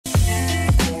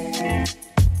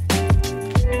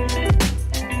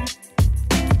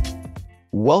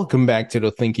Welcome back to the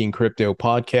Thinking Crypto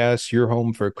podcast, your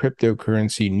home for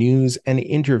cryptocurrency news and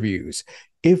interviews.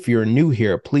 If you're new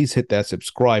here, please hit that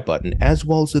subscribe button as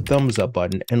well as the thumbs up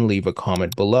button and leave a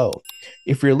comment below.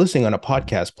 If you're listening on a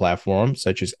podcast platform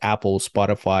such as Apple,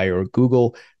 Spotify, or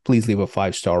Google, please leave a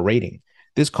 5-star rating.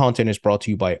 This content is brought to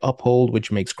you by Uphold,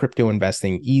 which makes crypto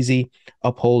investing easy.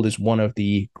 Uphold is one of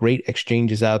the great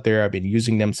exchanges out there. I've been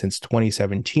using them since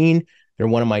 2017. They're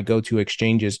one of my go-to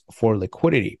exchanges for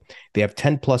liquidity. They have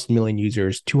 10 plus million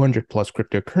users, 200 plus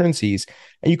cryptocurrencies,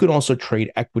 and you can also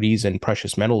trade equities and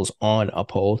precious metals on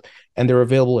Uphold, and they're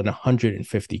available in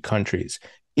 150 countries.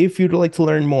 If you'd like to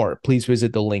learn more, please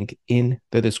visit the link in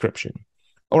the description.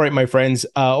 All right, my friends,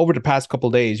 over the past couple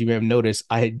of days, you may have noticed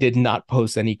I did not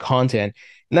post any content,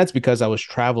 and that's because I was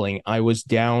traveling. I was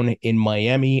down in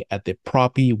Miami at the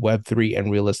Proppy Web3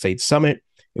 and Real Estate Summit.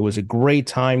 It was a great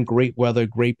time, great weather,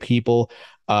 great people.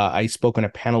 I spoke on a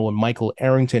panel with Michael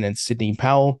Arrington and Sidney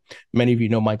Powell. Many of you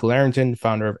know Michael Arrington,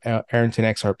 founder of Arrington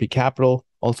XRP Capital,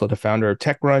 also the founder of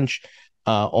TechCrunch.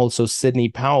 Also, Sidney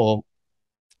Powell,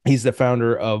 he's the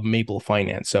founder of Maple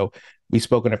Finance. So we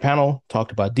spoke on a panel,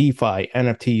 talked about DeFi,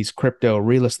 NFTs, crypto,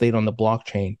 real estate on the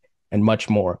blockchain, and much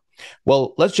more.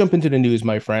 Well, let's jump into the news,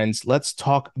 my friends. Let's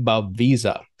talk about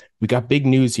Visa. We got big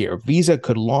news here. Visa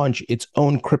could launch its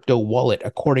own crypto wallet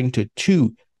according to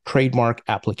 2 trademark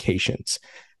applications.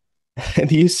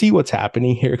 Do you see what's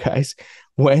happening here, guys?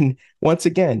 When, once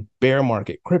again, bear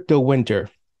market, crypto winter,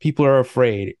 people are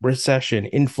afraid, recession,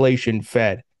 inflation,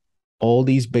 Fed, all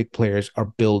these big players are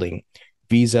building.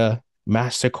 Visa,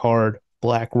 MasterCard,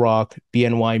 BlackRock,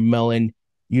 BNY Mellon,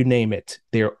 you name it.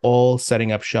 They're all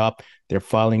setting up shop. They're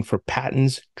filing for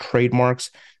patents,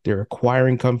 trademarks. They're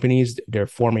acquiring companies. They're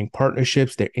forming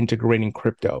partnerships. They're integrating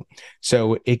crypto.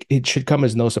 So it should come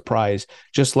as no surprise.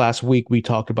 Just last week, we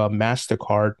talked about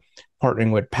MasterCard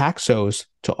partnering with Paxos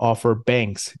to offer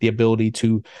banks the ability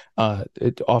to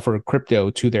offer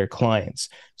crypto to their clients.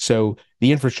 So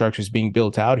the infrastructure is being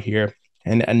built out here.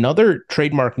 And another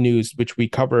trademark news, which we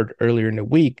covered earlier in the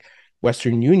week,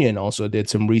 Western Union also did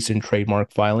some recent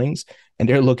trademark filings, and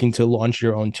they're looking to launch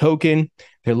their own token.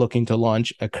 They're looking to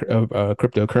launch a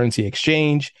cryptocurrency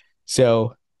exchange.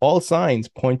 So all signs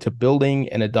point to building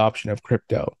and adoption of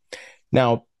crypto.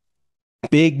 Now,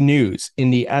 big news in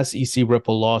the SEC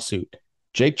Ripple lawsuit.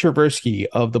 Jake Cherversky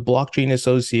of the Blockchain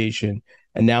Association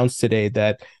announced today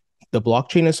that the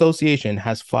Blockchain Association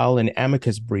has filed an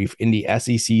amicus brief in the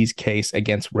SEC's case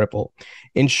against Ripple.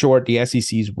 In short, the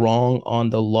SEC is wrong on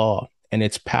the law, and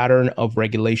its pattern of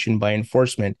regulation by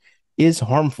enforcement is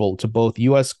harmful to both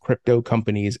U.S. crypto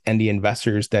companies and the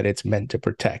investors that it's meant to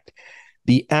protect.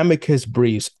 The amicus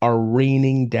briefs are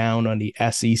raining down on the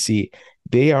SEC.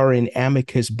 They are in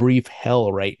amicus brief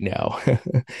hell right now.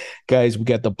 Guys, we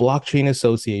got the Blockchain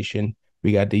Association,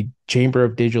 we got the Chamber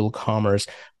of Digital Commerce,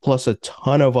 plus a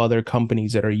ton of other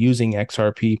companies that are using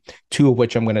XRP, 2 of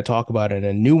which I'm going to talk about, and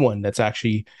a new one that's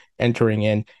actually entering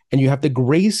in. And you have the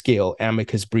Grayscale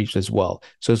amicus briefs as well.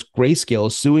 So it's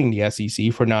Grayscale suing the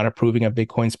SEC for not approving a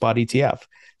Bitcoin spot ETF.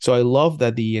 So I love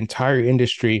that the entire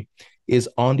industry is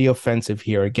on the offensive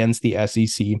here against the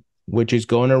SEC, which is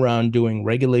going around doing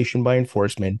regulation by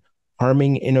enforcement,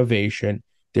 harming innovation.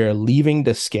 They're leaving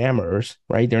the scammers,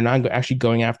 right? They're not actually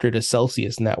going after the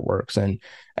Celsius networks and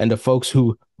the folks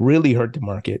who really hurt the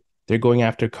market. They're going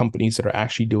after companies that are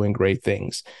actually doing great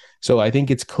things. So I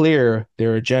think it's clear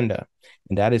their agenda,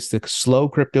 and that is to slow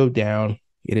crypto down.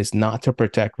 It is not to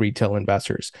protect retail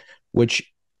investors, which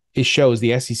it shows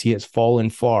the SEC has fallen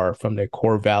far from their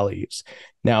core values.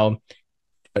 Now,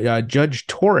 Judge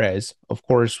Torres, of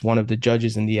course, one of the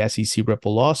judges in the SEC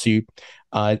Ripple lawsuit,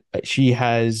 she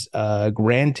has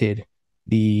granted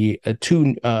the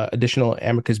 2 additional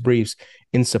amicus briefs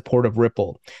in support of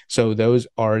Ripple. So those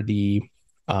are the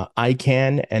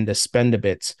ICANN and the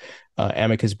Spendabits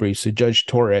amicus briefs. So Judge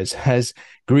Torres has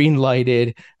green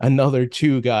lighted another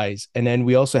 2 guys. And then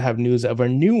we also have news of a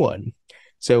new one.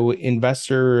 So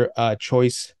Investor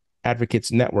Choice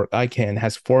Advocates Network, ICANN,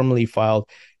 has formally filed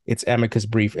its amicus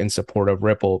brief in support of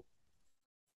Ripple.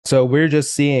 So we're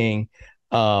just seeing,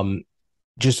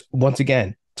 just once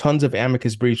again, tons of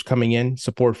amicus briefs coming in,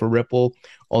 support for Ripple,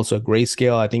 also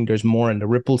Grayscale. I think there's more on the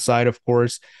Ripple side, of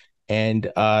course, and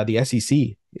the SEC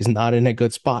is not in a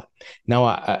good spot. Now,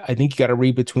 I think you got to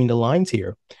read between the lines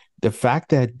here. The fact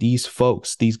that these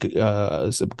folks, these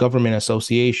government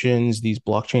associations, these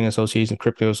blockchain associations,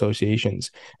 crypto associations,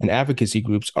 and advocacy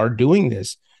groups are doing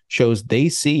this shows they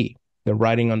see the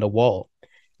writing on the wall.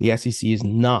 The SEC is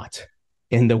not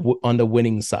on the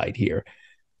winning side here.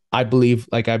 I believe,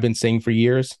 like I've been saying for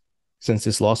years, since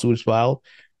this lawsuit was filed,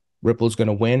 Ripple's going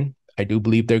to win. I do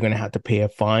believe they're going to have to pay a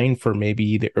fine for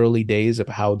maybe the early days of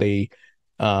how they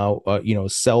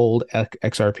sold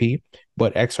XRP,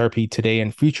 but XRP today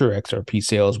and future XRP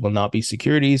sales will not be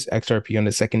securities. XRP on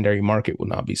the secondary market will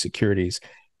not be securities.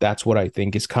 That's what I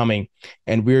think is coming.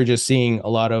 And we're just seeing a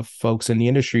lot of folks in the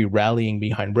industry rallying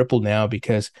behind Ripple now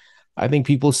because I think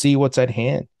people see what's at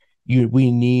hand.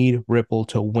 We need Ripple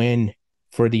to win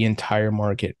for the entire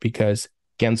market because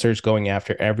Gensler's going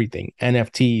after everything.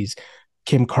 NFTs,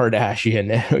 Kim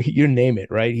Kardashian, you name it,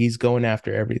 right? He's going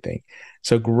after everything.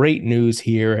 So great news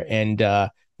here, and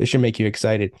this should make you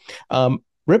excited.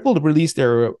 Ripple released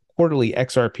their quarterly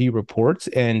XRP reports,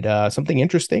 and something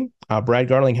interesting. Brad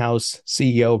Garlinghouse,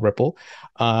 CEO of Ripple,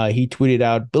 he tweeted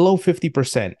out below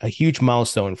 50%, a huge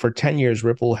milestone. For 10 years,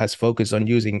 Ripple has focused on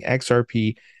using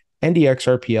XRP and the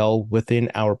XRPL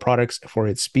within our products for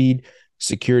its speed,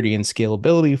 security, and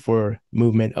scalability for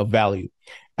movement of value.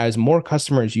 As more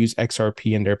customers use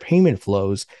XRP in their payment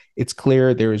flows, it's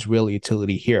clear there is real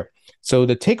utility here. So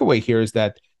the takeaway here is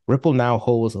that Ripple now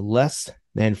holds less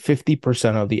than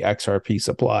 50% of the XRP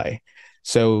supply.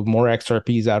 So more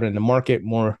XRPs out in the market,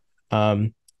 more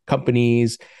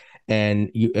companies and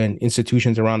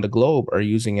institutions around the globe are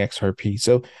using XRP.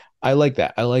 So I like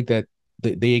that. I like that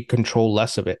they control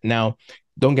less of it. Now,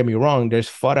 don't get me wrong, there's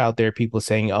FUD out there, people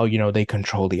saying, oh, they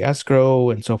control the escrow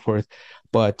and so forth,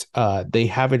 but they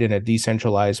have it in a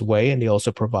decentralized way, and they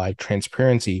also provide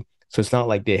transparency. So it's not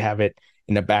like they have it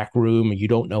in a back room and you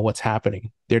don't know what's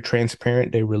happening. They're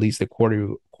transparent. They release the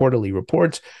quarterly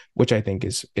reports, which I think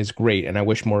is great. And I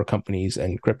wish more companies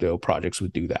and crypto projects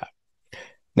would do that.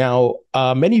 Now,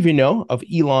 many of you know of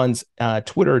Elon's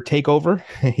Twitter takeover.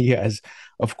 He has,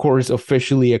 of course,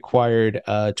 officially acquired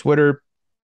Twitter.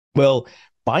 Well,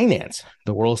 Binance,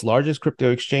 the world's largest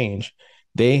crypto exchange,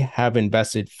 they have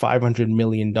invested $500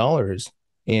 million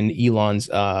in Elon's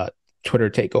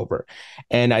Twitter takeover.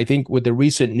 And I think with the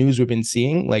recent news we've been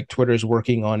seeing, like Twitter's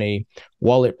working on a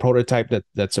wallet prototype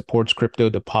that supports crypto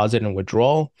deposit and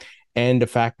withdrawal, and the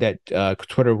fact that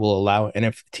Twitter will allow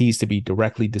NFTs to be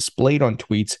directly displayed on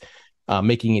tweets,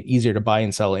 making it easier to buy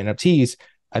and sell NFTs,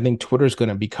 I think Twitter is going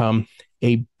to become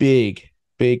a big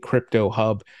crypto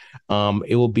hub.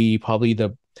 It will be probably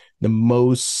the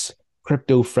most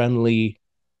crypto-friendly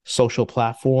social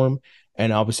platform.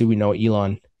 And obviously, we know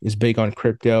Elon is big on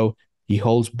crypto. He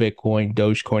holds Bitcoin,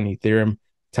 Dogecoin, Ethereum,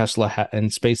 Tesla, and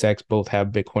SpaceX both have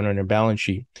Bitcoin on their balance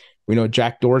sheet. We know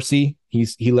Jack Dorsey,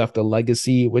 he left a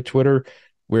legacy with Twitter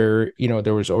where,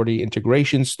 there was already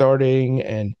integration starting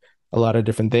and a lot of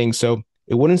different things. So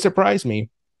it wouldn't surprise me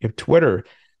if Twitter,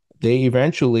 they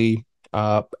eventually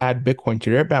add Bitcoin to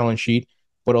their balance sheet,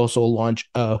 but also launch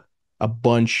a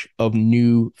bunch of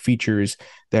new features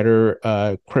that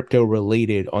are crypto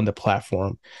related on the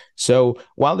platform. So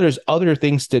while there's other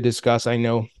things to discuss, I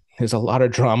know there's a lot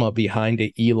of drama behind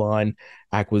the Elon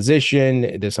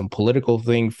acquisition. There's some political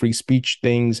thing, free speech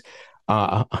things.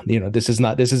 This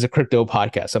is a crypto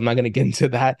podcast. I'm not going to get into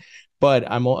that, but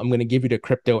I'm going to give you the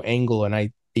crypto angle,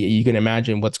 and you can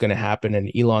imagine what's going to happen,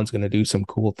 and Elon's going to do some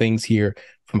cool things here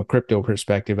from a crypto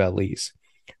perspective, at least.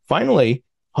 Finally,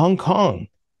 Hong Kong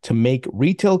to make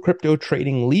retail crypto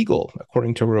trading legal,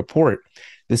 according to a report.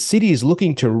 The city is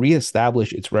looking to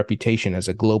reestablish its reputation as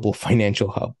a global financial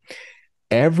hub.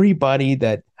 Everybody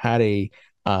that had a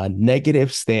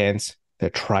negative stance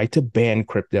that tried to ban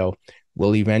crypto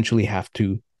will eventually have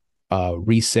to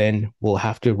rescind, will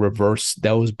have to reverse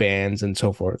those bans and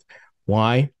so forth.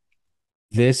 Why?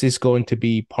 This is going to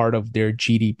be part of their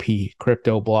GDP,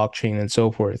 crypto, blockchain, and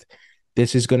so forth.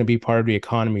 This is going to be part of the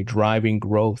economy, driving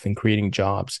growth and creating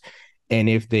jobs. And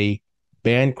if they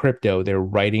ban crypto, they're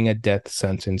writing a death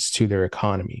sentence to their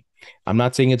economy. I'm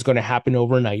not saying it's going to happen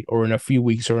overnight or in a few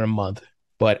weeks or a month,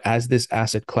 but as this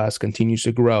asset class continues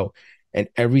to grow and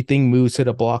everything moves to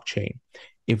the blockchain,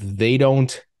 if they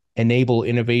don't enable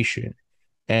innovation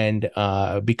and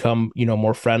become,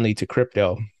 more friendly to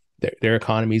crypto, their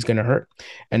economy is going to hurt.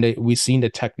 And we've seen the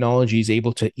technology is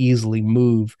able to easily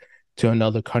move to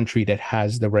another country that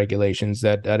has the regulations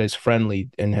that is friendly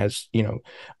and has,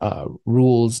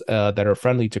 rules that are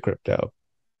friendly to crypto.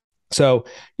 So,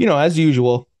 as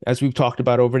usual, as we've talked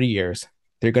about over the years,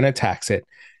 they're going to tax it.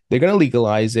 They're going to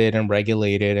legalize it and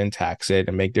regulate it and tax it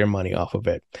and make their money off of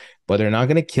it. But they're not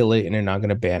going to kill it and they're not going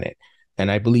to ban it. And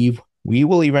I believe we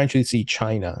will eventually see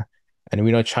China. And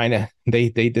we know China, they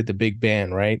did the big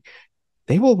ban, right?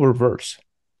 They will reverse,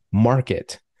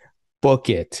 market, book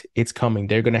it. It's coming.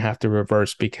 They're going to have to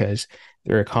reverse because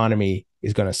their economy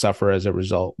is going to suffer as a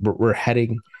result. We're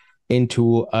heading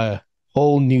into a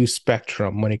whole new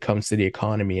spectrum when it comes to the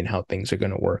economy and how things are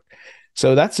going to work.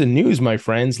 So that's the news, my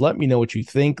friends. Let me know what you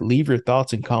think. Leave your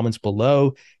thoughts and comments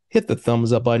below. Hit the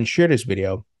thumbs up button, share this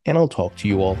video, and I'll talk to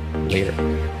you all later.